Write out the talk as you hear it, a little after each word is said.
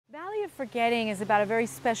Forgetting is about a very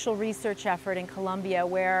special research effort in Colombia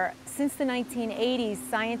where since the 1980s,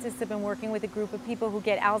 scientists have been working with a group of people who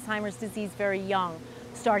get Alzheimer's disease very young,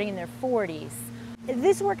 starting in their 40s.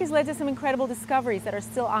 This work has led to some incredible discoveries that are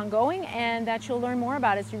still ongoing and that you'll learn more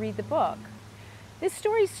about as you read the book. This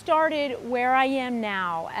story started where I am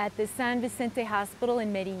now at the San Vicente Hospital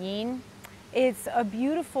in Medellín. It's a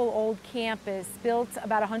beautiful old campus built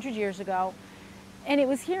about 100 years ago. And it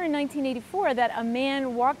was here in 1984 that a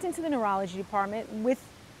man walked into the neurology department with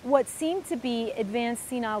what seemed to be advanced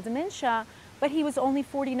senile dementia, but he was only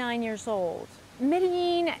 49 years old.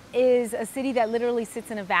 Medellín is a city that literally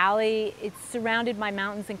sits in a valley. It's surrounded by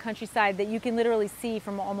mountains and countryside that you can literally see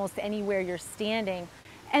from almost anywhere you're standing.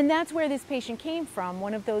 And that's where this patient came from,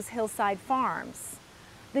 one of those hillside farms.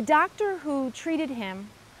 The doctor who treated him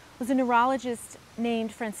was a neurologist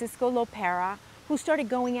named Francisco Lopera, who started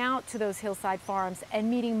going out to those hillside farms and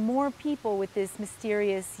meeting more people with this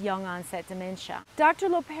mysterious young onset dementia. Dr.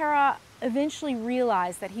 Lopera eventually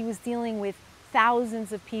realized that he was dealing with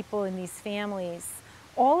thousands of people in these families,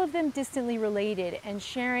 all of them distantly related and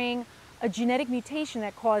sharing a genetic mutation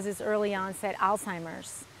that causes early onset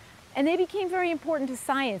Alzheimer's. And they became very important to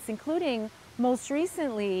science, including most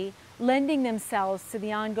recently lending themselves to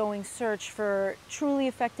the ongoing search for truly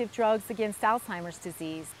effective drugs against Alzheimer's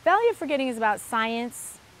disease. Value of Forgetting is about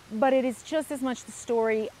science, but it is just as much the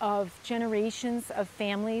story of generations of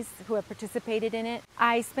families who have participated in it.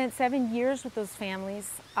 I spent 7 years with those families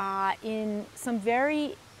in some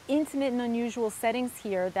very intimate and unusual settings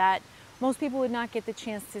here that most people would not get the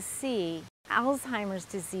chance to see. Alzheimer's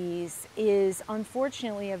disease is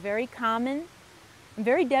unfortunately a very common,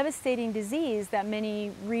 very devastating disease that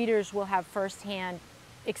many readers will have firsthand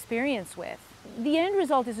experience with. The end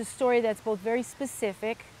result is a story that's both very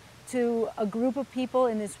specific to a group of people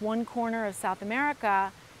in this one corner of South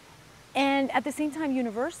America and at the same time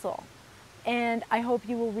universal. And I hope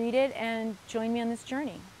you will read it and join me on this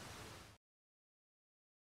journey.